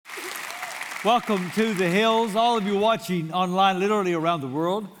Welcome to the Hills, all of you watching online literally around the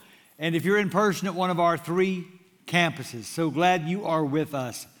world, and if you're in person at one of our 3 campuses. So glad you are with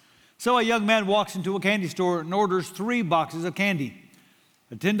us. So a young man walks into a candy store and orders 3 boxes of candy,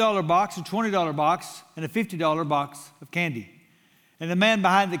 a $10 box, a $20 box, and a $50 box of candy. And the man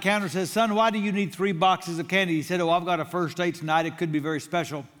behind the counter says, "Son, why do you need 3 boxes of candy?" He said, "Oh, I've got a first date tonight. It could be very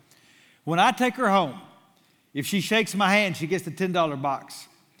special. When I take her home, if she shakes my hand, she gets the $10 box.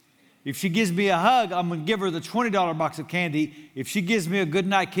 If she gives me a hug, I'm going to give her the $20 box of candy. If she gives me a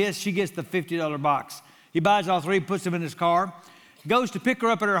goodnight kiss, she gets the $50 box." He buys all 3, puts them in his car, goes to pick her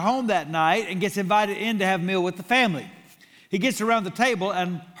up at her home that night, and gets invited in to have a meal with the family. He gets around the table,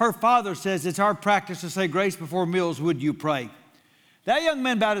 and her father says, "It's our practice to say grace before meals. Would you pray?" That young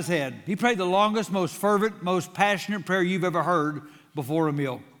man bowed his head. He prayed the longest, most fervent, most passionate prayer you've ever heard before a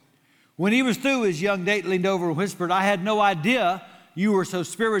meal. When he was through, his young date leaned over and whispered, "I had no idea you were so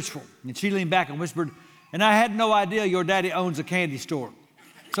spiritual." And she leaned back and whispered, "And I had no idea your daddy owns a candy store."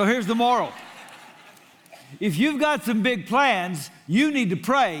 So here's the moral. If you've got some big plans, you need to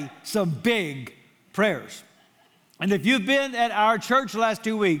pray some big prayers. And if you've been at our church the last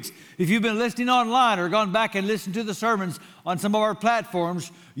 2 weeks, if you've been listening online or gone back and listened to the sermons on some of our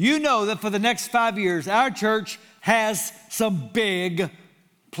platforms, you know that for the next 5 years, our church has some big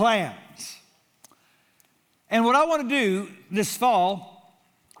plans. And what I want to do this fall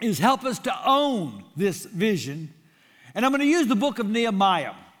is help us to own this vision. And I'm going to use the book of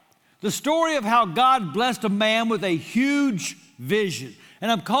Nehemiah, the story of how God blessed a man with a huge vision.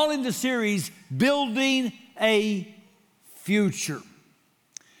 And I'm calling the series Building a Future.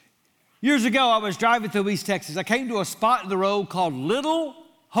 Years ago, I was driving through East Texas. I came to a spot in the road called Little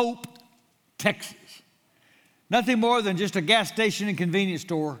Hope, Texas. Nothing more than just a gas station and convenience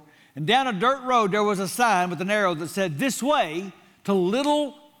store. And down a dirt road, there was a sign with an arrow that said, "This way to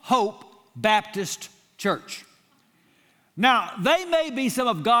Little Hope Baptist Church." Now, they may be some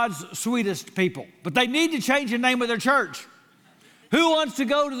of God's sweetest people, but they need to change the name of their church. Who wants to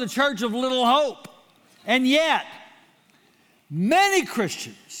go to the Church of Little Hope? And yet, many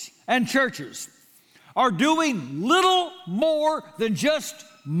Christians and churches are doing little more than just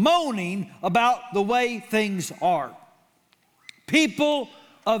moaning about the way things are. People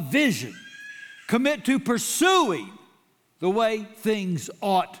of vision commit to pursuing the way things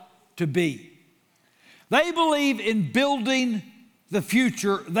ought to be. They believe in building the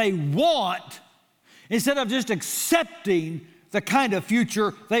future they want instead of just accepting the kind of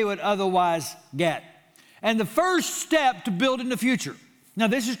future they would otherwise get. And the first step to building the future, now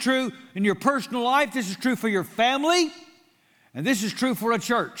this is true in your personal life, this is true for your family, and this is true for a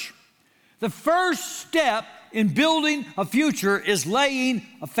church. The first step in building a future is laying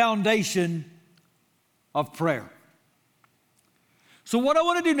a foundation of prayer. So what I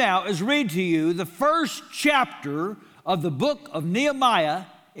want to do now is read to you the first chapter of the book of Nehemiah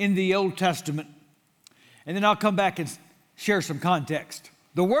in the Old Testament. And then I'll come back and share some context.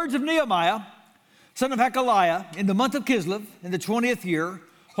 The words of Nehemiah, son of Hachaliah, in the month of Kislev, in the 20th year,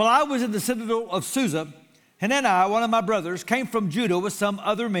 while I was in the citadel of Susa, Hanani, one of my brothers, came from Judah with some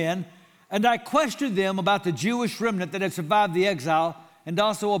other men, and I questioned them about the Jewish remnant that had survived the exile and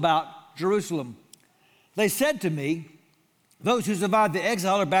also about Jerusalem. They said to me, "Those who survived the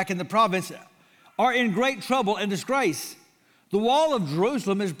exile are back in the province, are in great trouble and disgrace. The wall of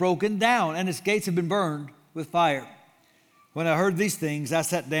Jerusalem is broken down, and its gates have been burned with fire." When I heard these things, I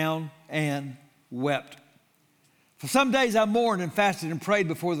sat down and wept. For some days I mourned and fasted and prayed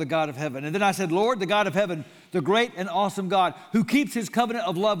before the God of heaven. And then I said, "Lord, the God of heaven, the great and awesome God, who keeps his covenant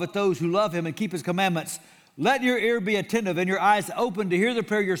of love with those who love him and keep his commandments, let your ear be attentive and your eyes open to hear the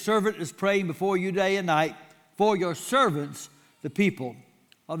prayer your servant is praying before you day and night for your servants, the people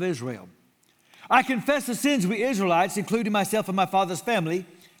of Israel. I confess the sins we Israelites, including myself and my father's family,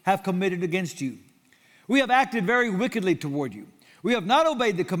 have committed against you. We have acted very wickedly toward you. We have not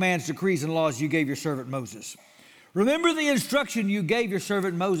obeyed the commands, decrees, and laws you gave your servant Moses. Remember the instruction you gave your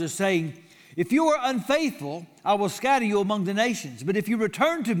servant Moses, saying, 'If you are unfaithful, I will scatter you among the nations. But if you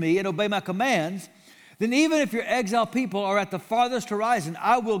return to me and obey my commands, then even if your exiled people are at the farthest horizon,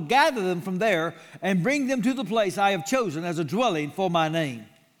 I will gather them from there and bring them to the place I have chosen as a dwelling for my name.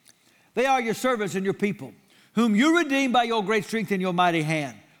 They are your servants and your people, whom you redeemed by your great strength and your mighty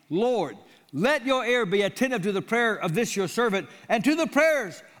hand. Lord, let your ear be attentive to the prayer of this your servant and to the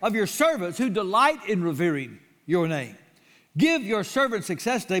prayers of your servants who delight in revering your name. Give your servant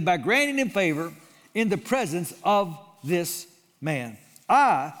success today by granting him favor in the presence of this man.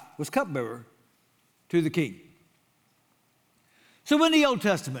 I was cupbearer to the king.'" So in the Old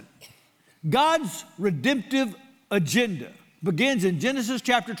Testament, God's redemptive agenda begins in Genesis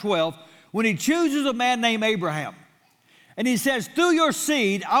chapter 12 when he chooses a man named Abraham. And he says, through your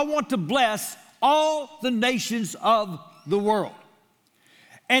seed, I want to bless all the nations of the world.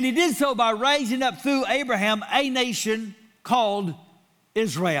 And he did so by raising up through Abraham a nation called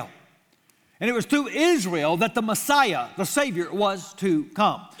Israel. And it was through Israel that the Messiah, the Savior, was to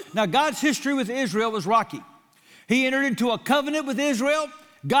come. Now, God's history with Israel was rocky. He entered into a covenant with Israel.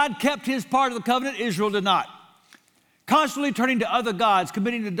 God kept his part of the covenant. Israel did not. Constantly turning to other gods,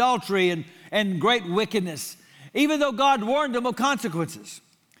 committing adultery and great wickedness, even though God warned them of consequences.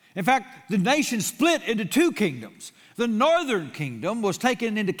 In fact, the nation split into two kingdoms. The northern kingdom was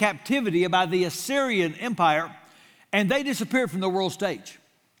taken into captivity by the Assyrian Empire, and they disappeared from the world stage.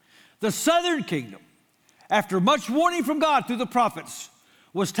 The southern kingdom, after much warning from God through the prophets,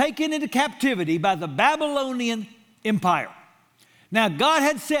 was taken into captivity by the Babylonian Empire. Now, God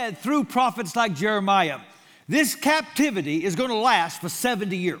had said through prophets like Jeremiah, this captivity is going to last for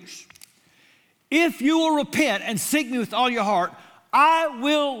 70 years. If you will repent and seek me with all your heart, I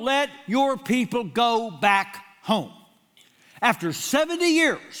will let your people go back home. After 70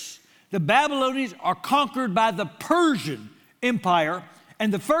 years, the Babylonians are conquered by the Persian Empire,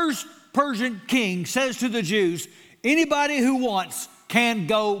 and the first Persian king says to the Jews, anybody who wants can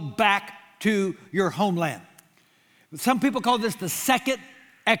go back to your homeland. Some people call this the second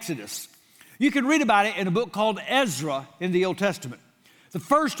Exodus. You can read about it in a book called Ezra in the Old Testament. The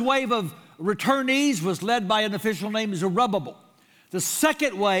first wave of returnees was led by an official named Zerubbabel. The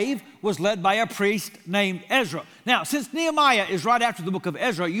second wave was led by a priest named Ezra. Now, since Nehemiah is right after the book of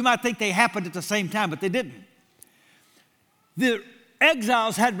Ezra, you might think they happened at the same time, but they didn't. The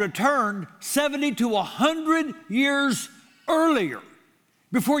exiles had returned 70 to 100 years earlier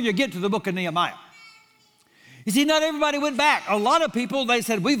before you get to the book of Nehemiah. You see, not everybody went back. A lot of people, they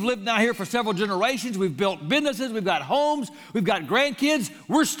said, we've lived now here for several generations. We've built businesses. We've got homes. We've got grandkids.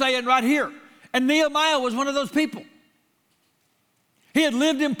 We're staying right here. And Nehemiah was one of those people. He had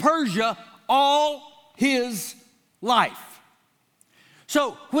lived in Persia all his life.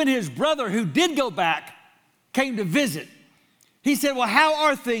 So when his brother, who did go back, came to visit, he said, well, how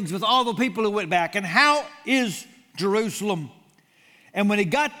are things with all the people who went back? And how is Jerusalem? And when he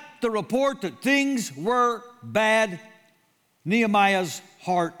got the report that things were bad, Nehemiah's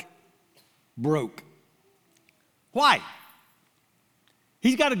heart broke. Why?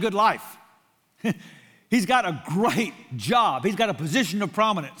 He's got a good life. He's got a great job. He's got a position of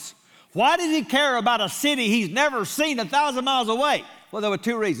prominence. Why does he care about a city he's never seen 1,000 miles away? Well, there were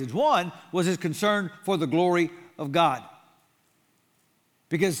two reasons. One was his concern for the glory of God.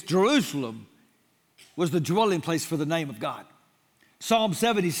 Because Jerusalem was the dwelling place for the name of God. Psalm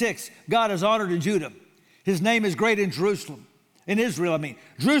 76, God is honored in Judah. His name is great in Jerusalem. In Israel,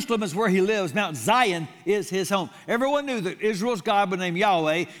 Jerusalem is where he lives. Mount Zion is his home. Everyone knew that Israel's God was named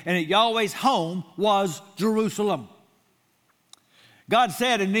Yahweh, and that Yahweh's home was Jerusalem. God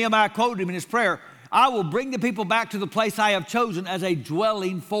said, and Nehemiah quoted him in his prayer, I will bring the people back to the place I have chosen as a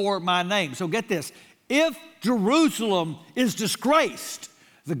dwelling for my name. So get this. If Jerusalem is disgraced,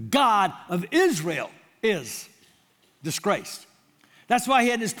 the God of Israel is disgraced. That's why he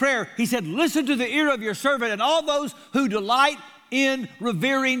had his prayer. He said, listen to the ear of your servant and all those who delight in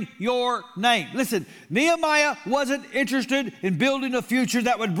revering your name. Listen, Nehemiah wasn't interested in building a future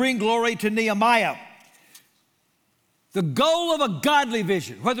that would bring glory to Nehemiah. The goal of a godly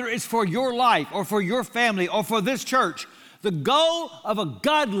vision, whether it's for your life or for your family or for this church, the goal of a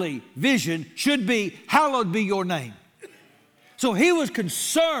godly vision should be, hallowed be your name. So he was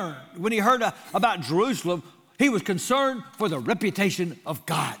concerned when he heard about Jerusalem. He was concerned for the reputation of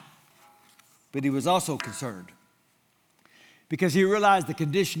God. But he was also concerned because he realized the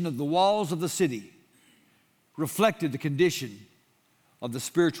condition of the walls of the city reflected the condition of the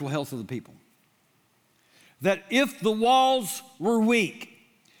spiritual health of the people. That if the walls were weak,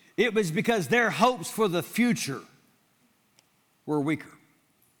 it was because their hopes for the future were weaker.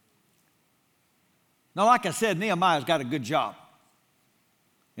 Now, like I said, Nehemiah's got a good job.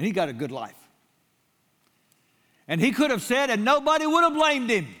 And he got a good life. And he could have said, and nobody would have blamed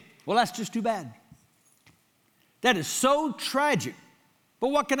him. Well, that's just too bad. That is so tragic. But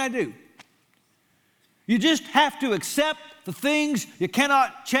what can I do? You just have to accept the things you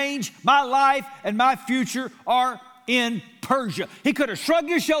cannot change. My life and my future are in Persia. He could have shrugged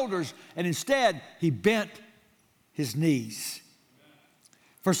his shoulders, and instead he bent his knees.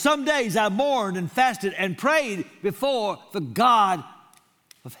 For some days I mourned and fasted and prayed before the God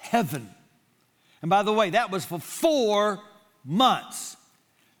of heaven. And by the way, that was for 4 months.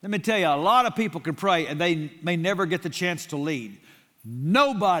 Let me tell you, a lot of people can pray and they may never get the chance to lead.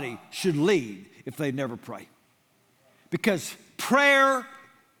 Nobody should lead if they never pray. Because prayer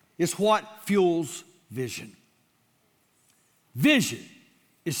is what fuels vision. Vision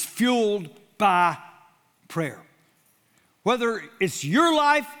is fueled by prayer. Whether it's your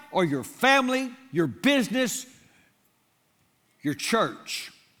life or your family, your business, your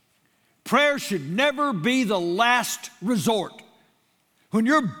church, prayer should never be the last resort. When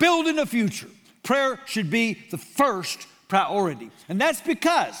you're building a future, prayer should be the first priority. And that's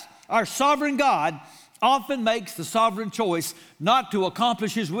because our sovereign God often makes the sovereign choice not to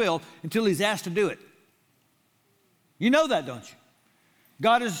accomplish his will until he's asked to do it. You know that, don't you?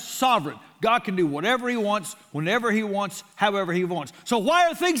 God is sovereign. God can do whatever he wants, whenever he wants, however he wants. So why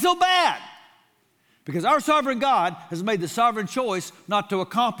are things so bad? Because our sovereign God has made the sovereign choice not to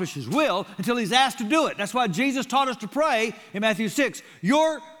accomplish his will until he's asked to do it. That's why Jesus taught us to pray in Matthew 6,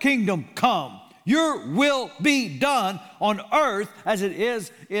 your kingdom come, your will be done on earth as it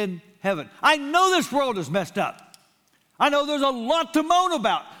is in heaven. I know this world is messed up. I know there's a lot to moan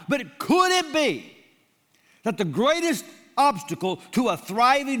about, but could it be that the greatest obstacle to a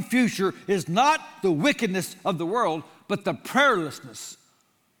thriving future is not the wickedness of the world, but the prayerlessness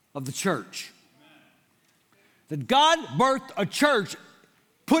of the church? That God birthed a church,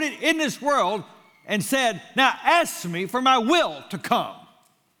 put it in this world, and said, now ask me for my will to come.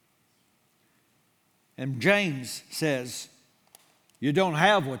 And James says, you don't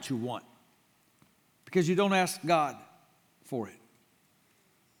have what you want because you don't ask God for it.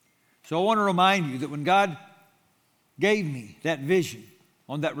 So I want to remind you that when God gave me that vision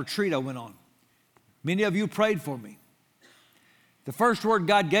on that retreat I went on, many of you prayed for me. The first word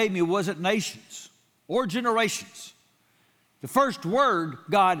God gave me wasn't nations or generations. The first word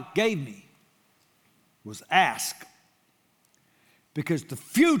God gave me was ask. Because the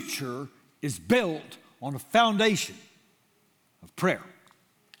future is built on a foundation of prayer.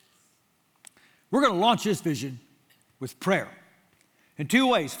 We're going to launch this vision with prayer in two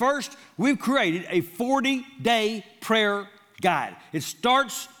ways. First, we've created a 40-day prayer guide. It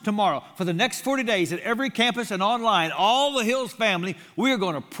starts tomorrow. For the next 40 days at every campus and online, all the Hills family, we are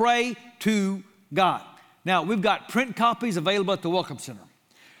going to pray to God. Now, we've got print copies available at the Welcome Center.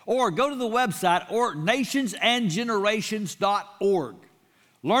 Or go to the website or nationsandgenerations.org.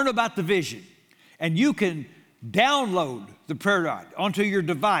 Learn about the vision. And you can download the prayer guide onto your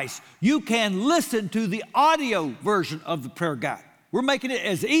device. You can listen to the audio version of the prayer guide. We're making it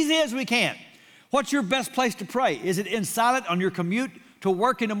as easy as we can. What's your best place to pray? Is it in silent on your commute to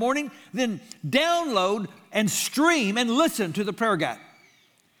work in the morning? Then download and stream and listen to the prayer guide.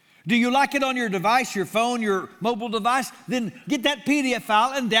 Do you like it on your device, your phone, your mobile device? Then get that PDF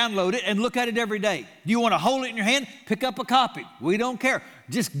file and download it and look at it every day. Do you want to hold it in your hand? Pick up a copy. We don't care.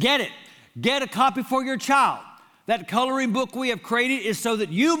 Just get it. Get a copy for your child. That coloring book we have created is so that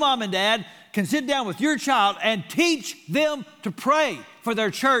you, mom and dad, can sit down with your child and teach them to pray for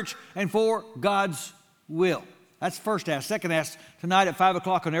their church and for God's will. That's first ask. Second ask, tonight at 5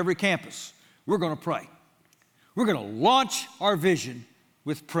 o'clock on every campus, we're going to pray. We're going to launch our vision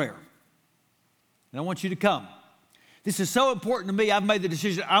with prayer. And I want you to come. This is so important to me. I've made the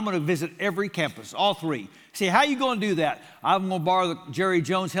decision I'm going to visit every campus, all three. See, how are you going to do that? I'm going to borrow the Jerry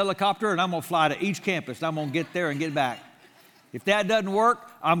Jones helicopter, and I'm going to fly to each campus, and I'm going to get there and get back. If that doesn't work,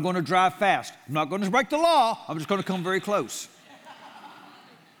 I'm going to drive fast. I'm not going to break the law. I'm just going to come very close.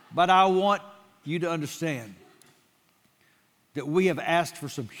 But I want you to understand that we have asked for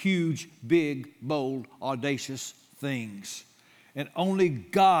some huge, big, bold, audacious things. And only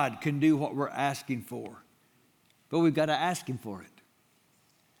God can do what we're asking for. But we've got to ask him for it.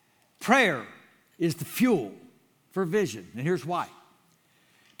 Prayer is the fuel for vision. And here's why.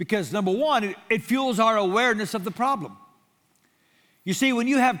 Because number one, it fuels our awareness of the problem. You see, when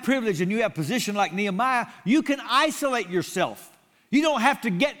you have privilege and you have position like Nehemiah, you can isolate yourself. You don't have to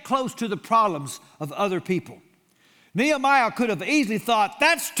get close to the problems of other people. Nehemiah could have easily thought,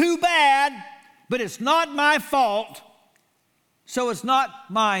 that's too bad, but it's not my fault. So it's not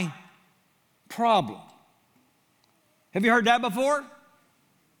my problem. Have you heard that before?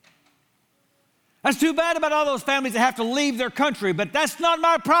 That's too bad about all those families that have to leave their country, but that's not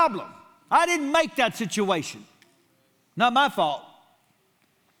my problem. I didn't make that situation. Not my fault.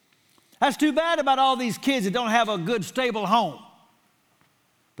 That's too bad about all these kids that don't have a good, stable home.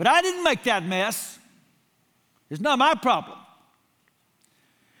 But I didn't make that mess. It's not my problem.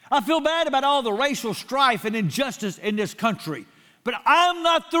 I feel bad about all the racial strife and injustice in this country. But I'm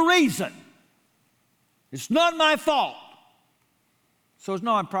not the reason. It's not my fault. So it's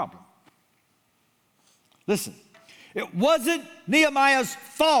not my problem. Listen, it wasn't Nehemiah's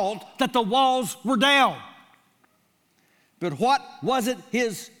fault that the walls were down. But what wasn't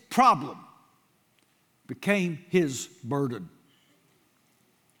his problem became his burden.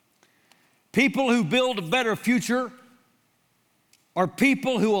 People who build a better future are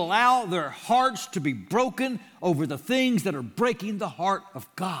people who allow their hearts to be broken over the things that are breaking the heart of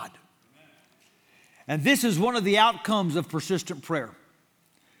God. And this is one of the outcomes of persistent prayer.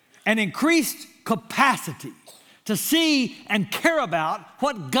 An increased capacity to see and care about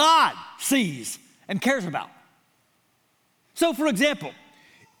what God sees and cares about. So, for example,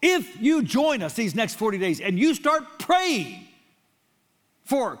 if you join us these next 40 days and you start praying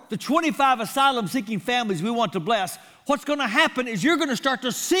for the 25 asylum-seeking families we want to bless, what's going to happen is you're going to start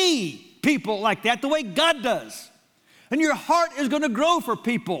to see people like that the way God does. And your heart is going to grow for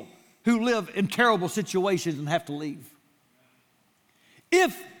people who live in terrible situations and have to leave.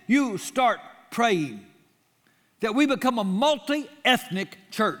 If you start praying that we become a multi-ethnic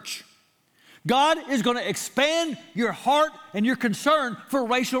church, God is going to expand your heart and your concern for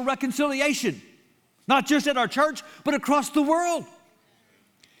racial reconciliation, not just at our church, but across the world.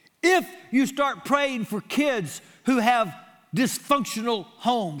 If you start praying for kids who have dysfunctional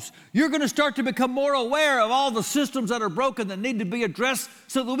homes, you're going to start to become more aware of all the systems that are broken that need to be addressed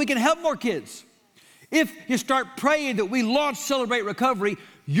so that we can help more kids. If you start praying that we launch Celebrate Recovery,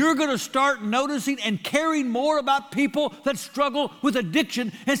 you're going to start noticing and caring more about people that struggle with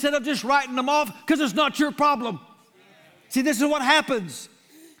addiction instead of just writing them off because it's not your problem. See, this is what happens.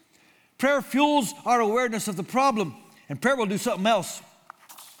 Prayer fuels our awareness of the problem, and prayer will do something else.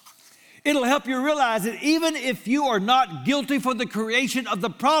 It'll help you realize that even if you are not guilty for the creation of the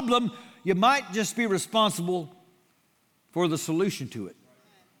problem, you might just be responsible for the solution to it.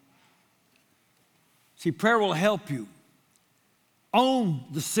 See, prayer will help you own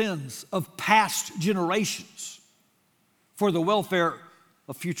the sins of past generations for the welfare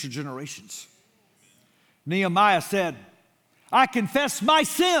of future generations. Nehemiah said, I confess my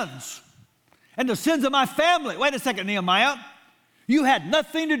sins and the sins of my family. Wait a second, Nehemiah. You had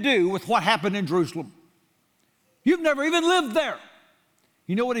nothing to do with what happened in Jerusalem. You've never even lived there.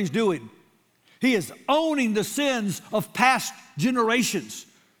 You know what he's doing? He is owning the sins of past generations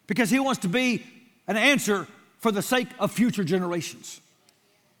because he wants to be an answer for the sake of future generations.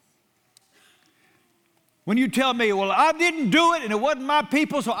 When you tell me, well, I didn't do it and it wasn't my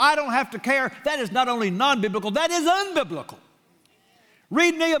people, so I don't have to care, that is not only non-biblical, that is unbiblical.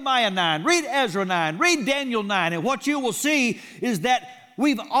 Read Nehemiah 9, read Ezra 9, read Daniel 9, and what you will see is that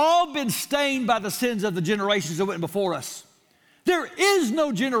we've all been stained by the sins of the generations that went before us. There is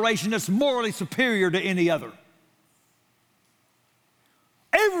no generation that's morally superior to any other.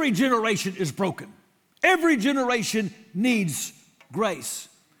 Every generation is broken. Every generation needs grace.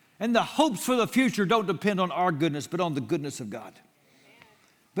 And the hopes for the future don't depend on our goodness, but on the goodness of God.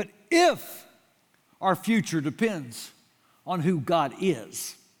 But if our future depends on who God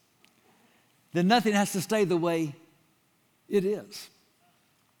is, then nothing has to stay the way it is.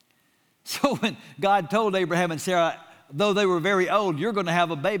 So when God told Abraham and Sarah, though they were very old, you're going to have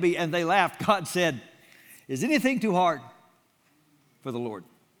a baby, and they laughed, God said, is anything too hard for the Lord?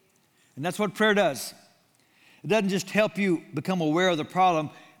 And that's what prayer does. It doesn't just help you become aware of the problem,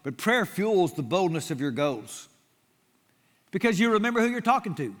 but prayer fuels the boldness of your goals because you remember who you're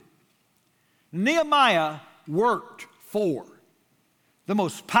talking to. Nehemiah worked for the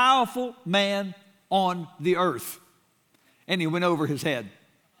most powerful man on the earth, and he went over his head.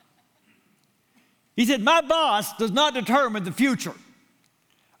 He said, my boss does not determine the future.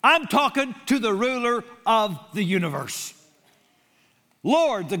 I'm talking to the ruler of the universe.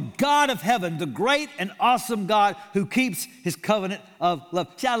 Lord, the God of heaven, the great and awesome God who keeps his covenant of love.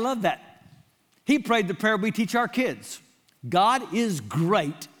 See, I love that. He prayed the prayer we teach our kids. God is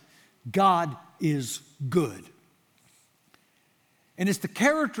great. God is good. And it's the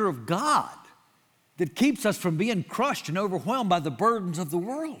character of God that keeps us from being crushed and overwhelmed by the burdens of the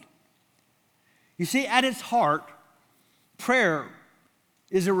world. You see, at its heart, prayer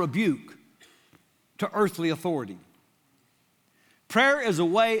is a rebuke to earthly authority. Prayer is a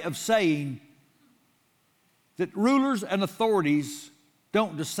way of saying that rulers and authorities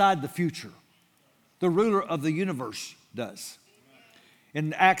don't decide the future. The ruler of the universe does.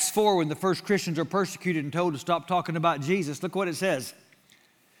 In Acts 4, when the first Christians are persecuted and told to stop talking about Jesus, look what it says.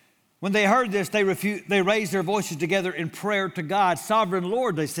 When they heard this, they raised their voices together in prayer to God. Sovereign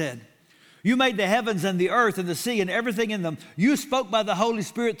Lord, they said, you made the heavens and the earth and the sea and everything in them. You spoke by the Holy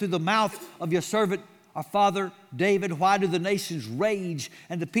Spirit through the mouth of your servant, our father David. Why do the nations rage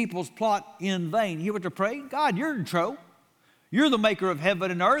and the peoples plot in vain? You hear what they're praying? God, you're in control. You're the maker of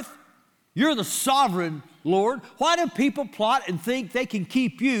heaven and earth. You're the sovereign Lord. Why do people plot and think they can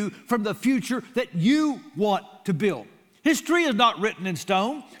keep you from the future that you want to build? History is not written in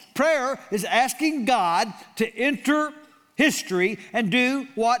stone. Prayer is asking God to enter history and do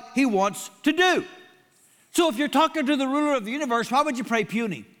what he wants to do. So if you're talking to the ruler of the universe, why would you pray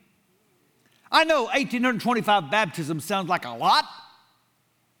puny? I know 1,825 baptisms sounds like a lot,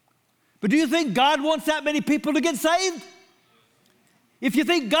 but do you think God wants that many people to get saved? If you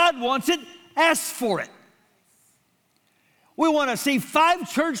think God wants it, ask for it. We want to see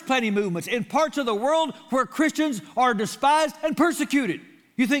 5 church planting movements in parts of the world where Christians are despised and persecuted.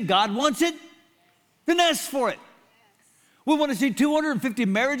 You think God wants it? Then ask for it. We want to see 250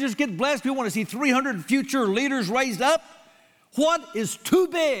 marriages get blessed. We want to see 300 future leaders raised up. What is too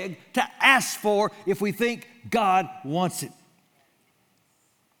big to ask for if we think God wants it?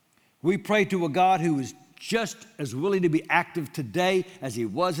 We pray to a God who is just as willing to be active today as he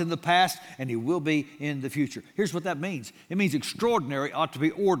was in the past, and he will be in the future. Here's what that means. It means extraordinary ought to be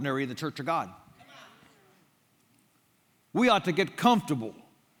ordinary in the church of God. We ought to get comfortable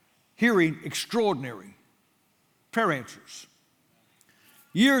hearing extraordinary prayer answers.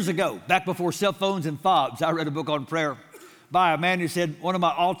 Years ago, back before cell phones and fobs, I read a book on prayer by a man who said, one of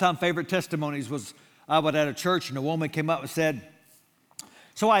my all-time favorite testimonies was I was at a church and a woman came up and said,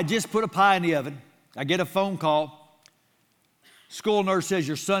 so I just put a pie in the oven. I get a phone call. School nurse says,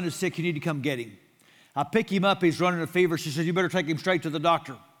 your son is sick, you need to come get him. I pick him up, he's running a fever. She says, you better take him straight to the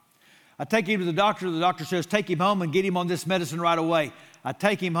doctor. I take him to the doctor says, take him home and get him on this medicine right away. I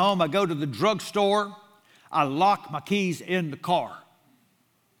take him home, I go to the drugstore, I lock my keys in the car.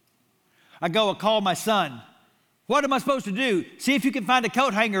 I call my son. What am I supposed to do? See if you can find a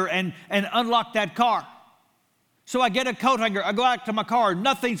coat hanger and unlock that car. So I get a coat hanger, I go out to my car,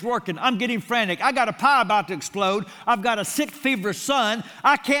 nothing's working, I'm getting frantic. I got a pie about to explode, I've got a sick, feverish son,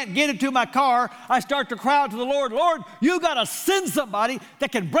 I can't get into my car. I start to cry out to the Lord, Lord, you got to send somebody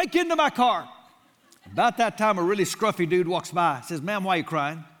that can break into my car. About that time, a really scruffy dude walks by, says, ma'am, why are you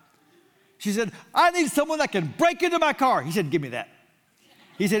crying? She said, I need someone that can break into my car. He said, give me that.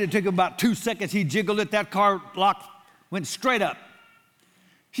 He said it took him about 2 seconds, he jiggled it, that car lock went straight up.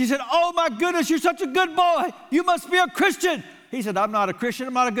 She said, oh my goodness, you're such a good boy. You must be a Christian. He said, I'm not a Christian,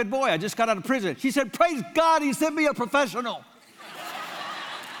 I'm not a good boy. I just got out of prison. She said, praise God, he sent me a professional.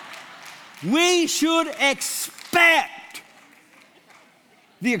 We should expect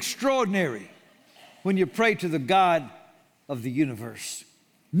the extraordinary when you pray to the God of the universe.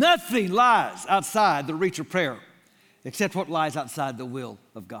 Nothing lies outside the reach of prayer except what lies outside the will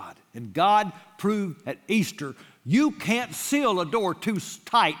of God. And God proved at Easter, you can't seal a door too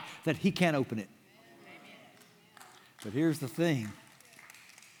tight that he can't open it. But here's the thing.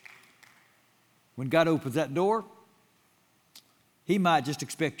 When God opens that door, he might just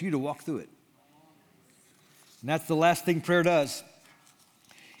expect you to walk through it. And that's the last thing prayer does.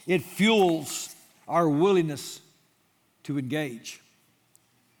 It fuels our willingness to engage.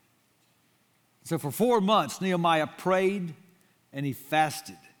 So for 4 months, Nehemiah prayed and he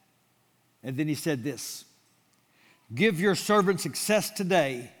fasted. And then he said this, give your servant success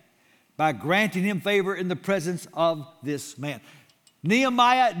today by granting him favor in the presence of this man.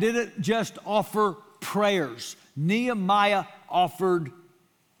 Nehemiah didn't just offer prayers. Nehemiah offered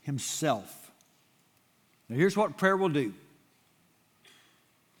himself. Now here's what prayer will do.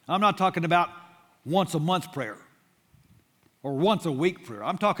 I'm not talking about once a month prayer or once a week prayer.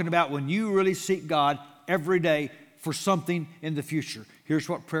 I'm talking about when you really seek God every day for something in the future. Here's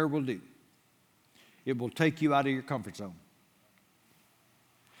what prayer will do. It will take you out of your comfort zone.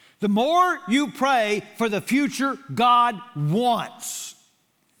 The more you pray for the future God wants,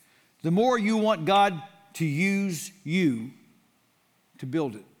 the more you want God to use you to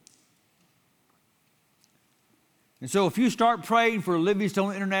build it. And so if you start praying for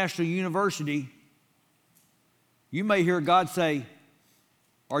Livingstone International University, you may hear God say,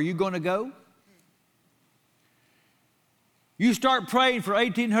 are you going to go? You start praying for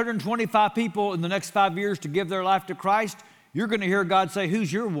 1,825 people in the next 5 years to give their life to Christ, you're going to hear God say,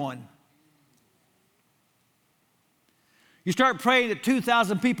 who's your one? You start praying that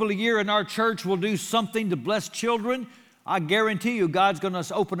 2,000 people a year in our church will do something to bless children, I guarantee you God's going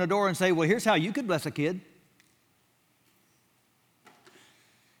to open a door and say, well, here's how you could bless a kid.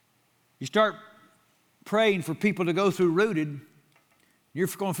 You start praying for people to go through Rooted, you're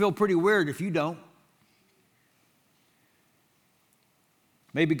going to feel pretty weird if you don't.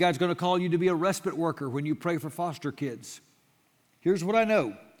 Maybe God's going to call you to be a respite worker when you pray for foster kids. Here's what I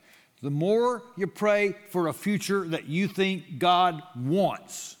know. The more you pray for a future that you think God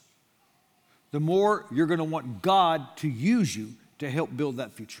wants, the more you're going to want God to use you to help build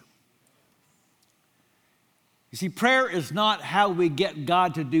that future. You see, prayer is not how we get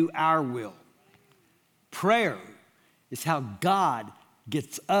God to do our will. Prayer is how God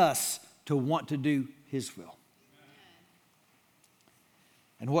gets us to want to do his will.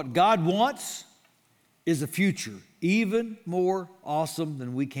 And what God wants is a future even more awesome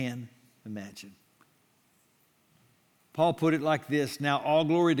than we can imagine. Paul put it like this: now all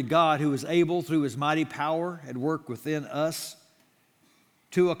glory to God, who is able through his mighty power at work within us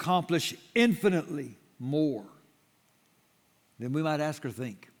to accomplish infinitely more than we might ask or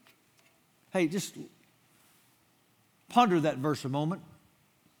think. Hey, just ponder that verse a moment.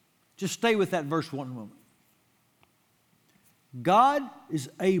 Just stay with that verse one moment. God is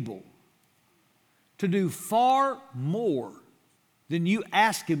able to do far more than you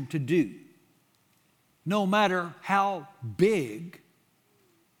ask him to do, no matter how big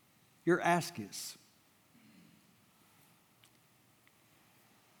your ask is.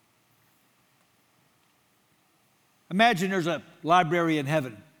 Imagine there's a library in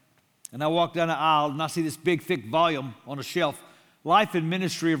heaven, and I walk down the aisle and I see this big, thick volume on a shelf, Life and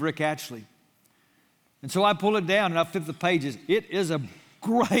Ministry of Rick Atchley. And so I pull it down and I flip the pages. It is a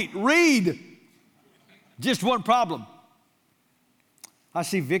great read. Just one problem. I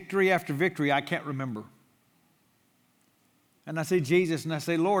see victory after victory I can't remember. And I see Jesus and I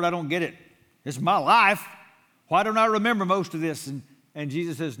say, Lord, I don't get it. It's my life. Why don't I remember most of this? And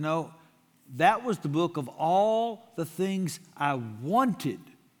Jesus says, no, that was the book of all the things I wanted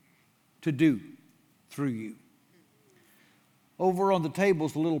to do through you. Over on the table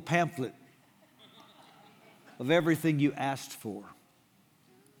is a little pamphlet of everything you asked for.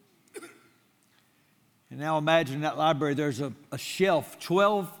 And now imagine in that library there's a shelf,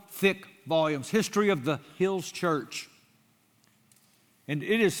 12 thick volumes, History of the Hills Church. And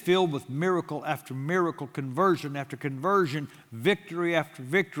it is filled with miracle after miracle, conversion after conversion, victory after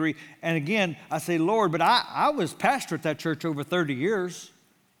victory. And again, I say, Lord, but I was pastor at that church over 30 years.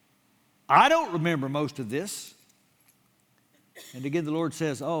 I don't remember most of this. And again, the Lord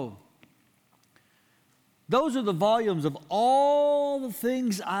says, oh, those are the volumes of all the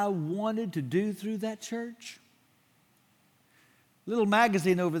things I wanted to do through that church. Little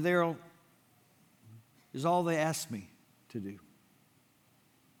magazine over there is all they asked me to do.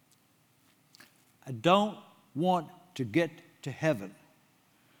 I don't want to get to heaven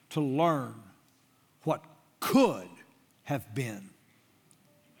to learn what could have been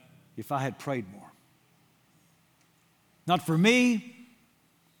if I had prayed more. Not for me,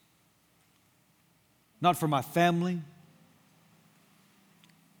 not for my family,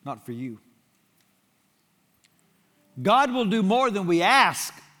 not for you. God will do more than we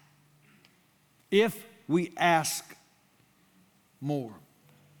ask if we ask more.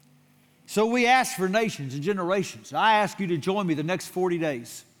 So we ask for nations and generations. I ask you to join me the next 40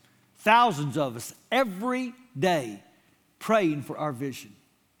 days. Thousands of us every day praying for our vision.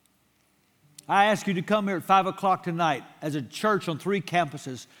 I ask you to come here at 5 o'clock tonight as a church on 3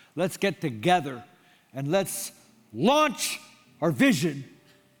 campuses. Let's get together and let's launch our vision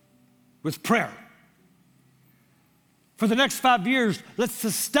with prayer. For the next 5 years, let's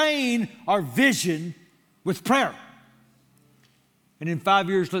sustain our vision with prayer. And in 5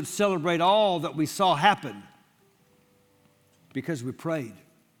 years, let's celebrate all that we saw happen because we prayed.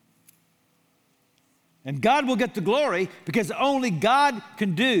 And God will get the glory because only God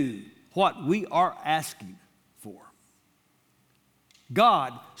can do what we are asking for.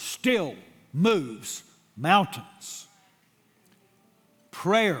 God still moves mountains.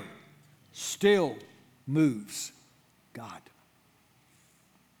 Prayer still moves God.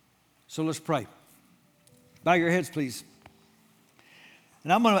 So let's pray. Bow your heads, please.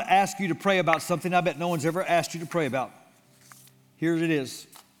 And I'm going to ask you to pray about something I bet no one's ever asked you to pray about. Here it is.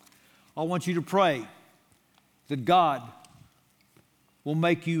 I want you to pray that God will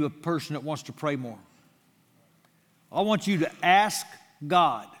make you a person that wants to pray more. I want you to ask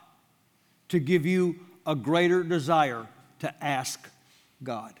God to give you a greater desire to ask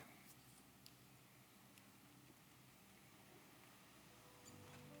God.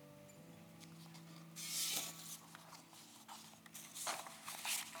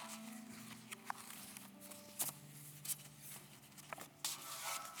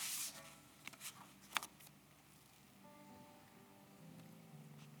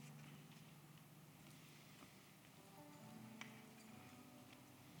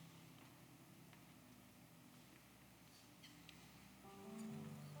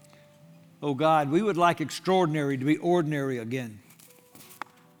 Oh God, we would like extraordinary to be ordinary again.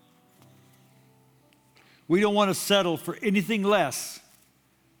 We don't want to settle for anything less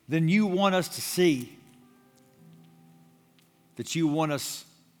than you want us to see, that you want us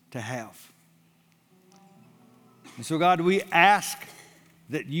to have. And so God, we ask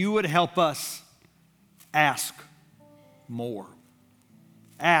that you would help us ask more.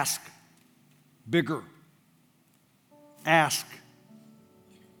 Ask bigger. Ask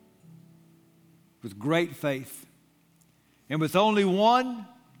with great faith and with only one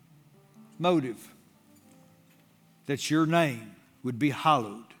motive, that your name would be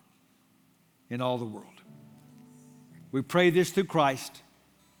hallowed in all the world. We pray this through Christ.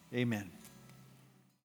 Amen.